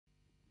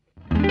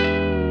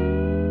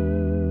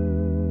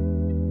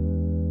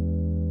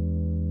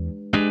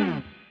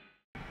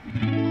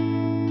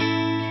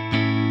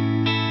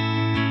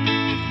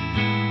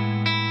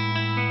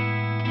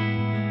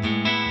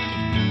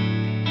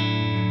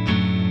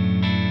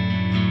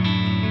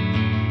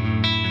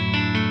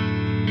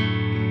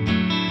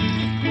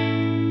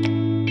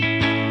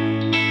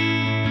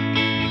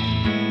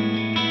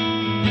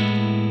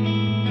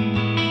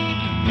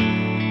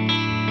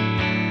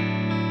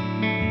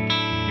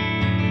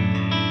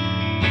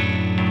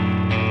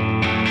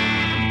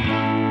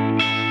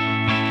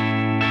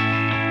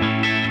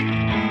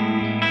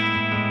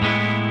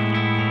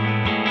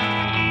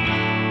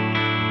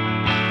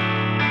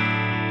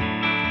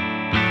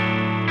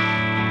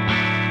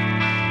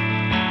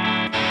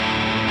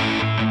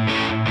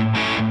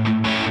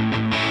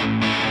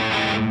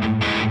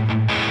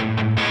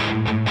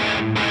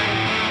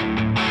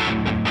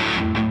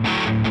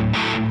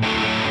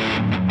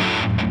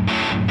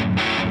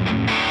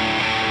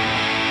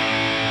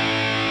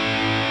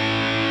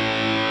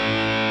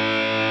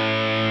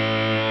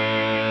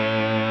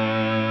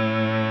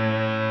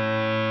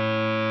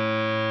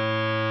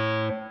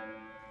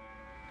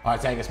Hi,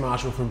 it's Angus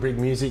Marshall from Brig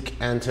Music,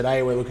 and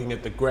today we're looking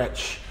at the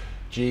Gretsch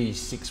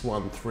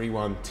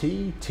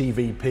G6131T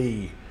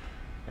TVP.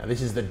 Now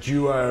this is the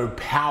duo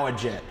power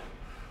jet,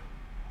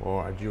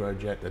 or a duo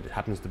jet that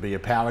happens to be a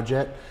power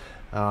jet.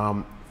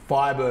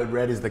 Firebird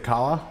red is the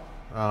colour.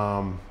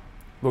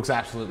 Looks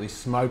absolutely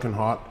smoking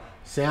hot,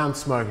 sounds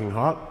smoking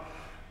hot.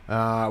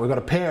 We've got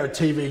a pair of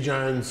TV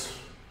Jones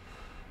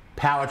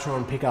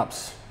Powertron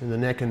pickups in the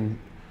neck and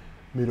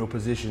middle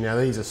position. Now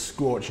these are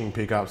scorching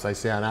pickups, they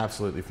sound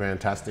absolutely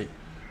fantastic.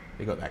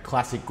 They've got that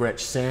classic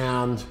Gretsch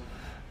sound,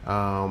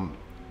 a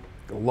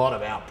lot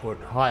of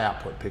output, high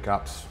output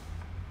pickups.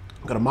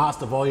 Got a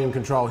master volume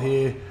control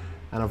here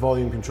and a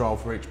volume control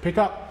for each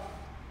pickup.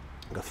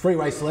 Got a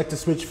three-way selector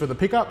switch for the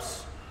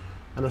pickups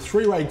and a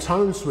three-way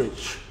tone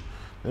switch.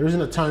 There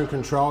isn't a tone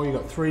control, you've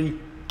got 3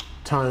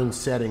 tone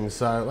settings.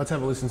 So let's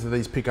have a listen to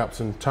these pickups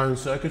and tone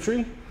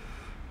circuitry.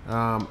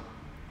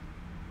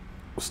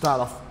 We'll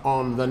start off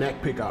on the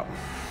neck pickup.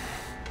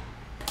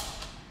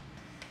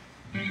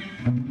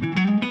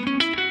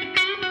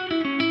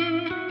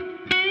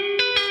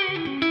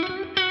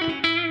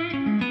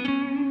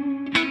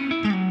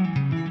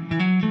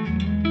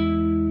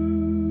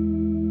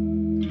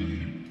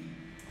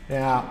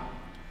 Now,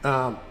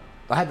 I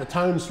had the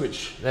tone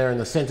switch there in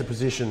the center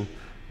position.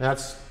 Now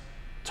it's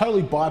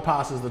totally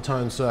bypasses the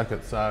tone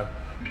circuit, so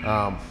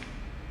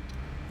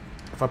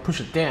if I push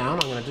it down,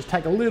 I'm going to just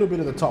take a little bit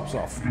of the tops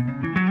off.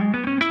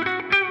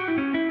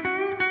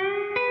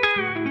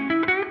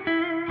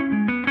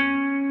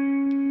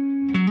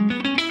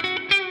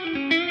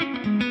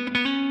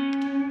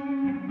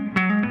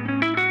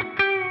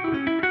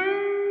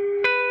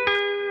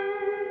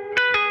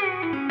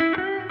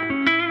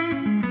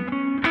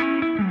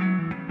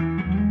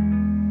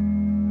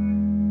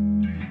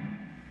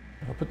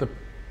 Put the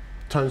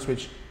tone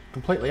switch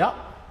completely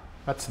up.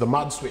 That's the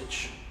mud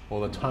switch,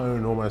 or the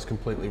tone almost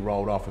completely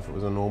rolled off if it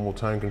was a normal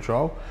tone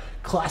control.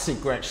 Classic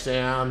Gretsch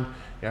sound.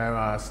 You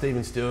know,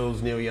 Stephen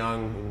Stills, Neil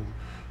Young, and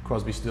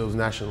Crosby, Stills,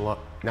 Nash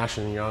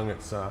and Young.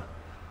 It's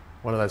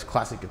one of those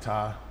classic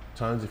guitar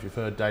tones. If you've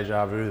heard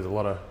Deja Vu, there's a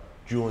lot of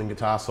dueling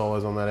guitar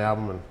solos on that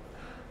album, and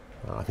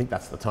I think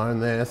that's the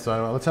tone there.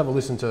 So let's have a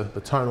listen to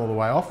the tone all the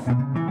way off.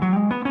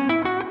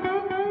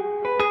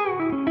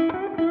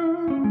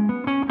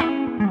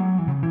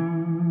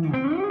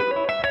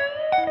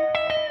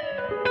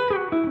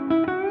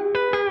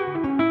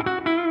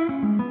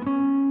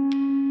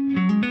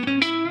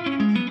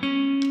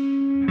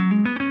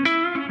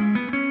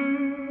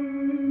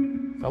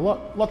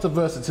 Lots of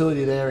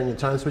versatility there in your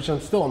tone switch. I'm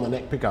still on the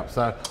neck pickup,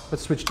 so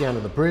let's switch down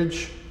to the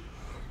bridge.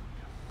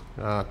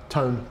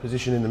 Tone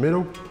position in the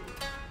middle.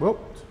 Well,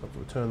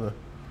 we'll turn the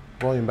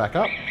volume back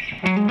up.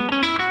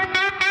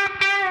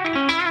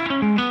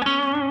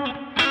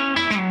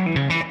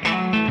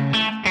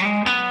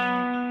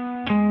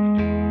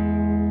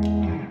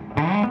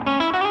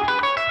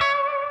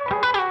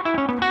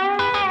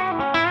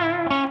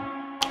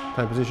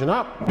 Tone position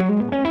up.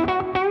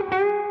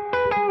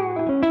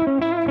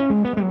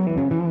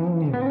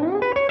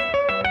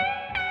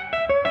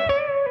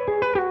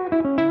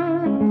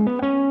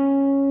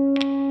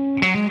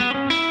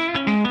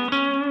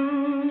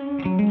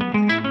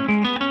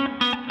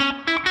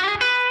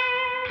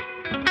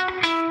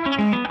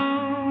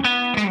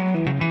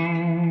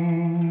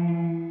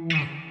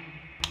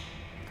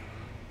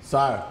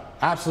 So,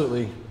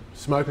 absolutely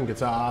smoking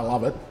guitar, I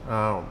love it.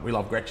 We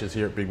love Gretsch's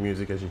here at Big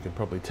Music, as you can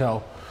probably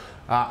tell.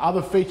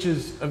 Other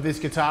features of this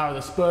guitar are the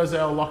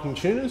Spurzel locking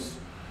tuners.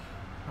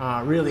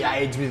 Really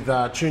aids with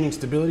tuning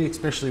stability,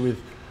 especially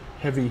with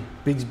heavy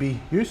Bigsby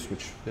use,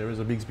 which there is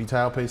a Bigsby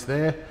tailpiece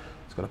there.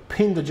 It's got a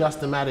pinned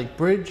adjustomatic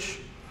bridge.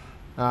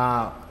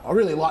 I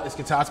really like this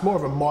guitar. It's more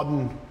of a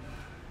modern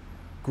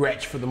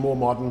Gretsch for the more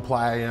modern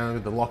player, you know,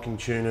 with the locking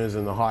tuners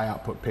and the high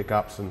output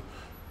pickups and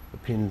the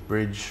pinned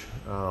bridge.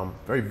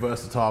 Very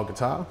versatile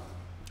guitar,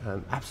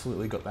 and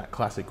absolutely got that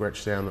classic Gretsch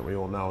sound that we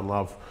all know and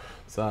love.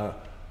 So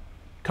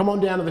come on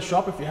down to the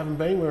shop if you haven't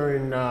been. We're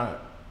in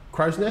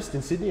Crow's Nest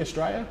in Sydney,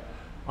 Australia.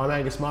 I'm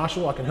Angus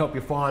Marshall. I can help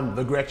you find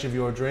the Gretsch of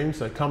your dreams,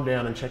 so come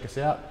down and check us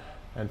out.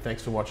 And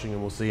thanks for watching,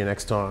 and we'll see you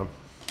next time.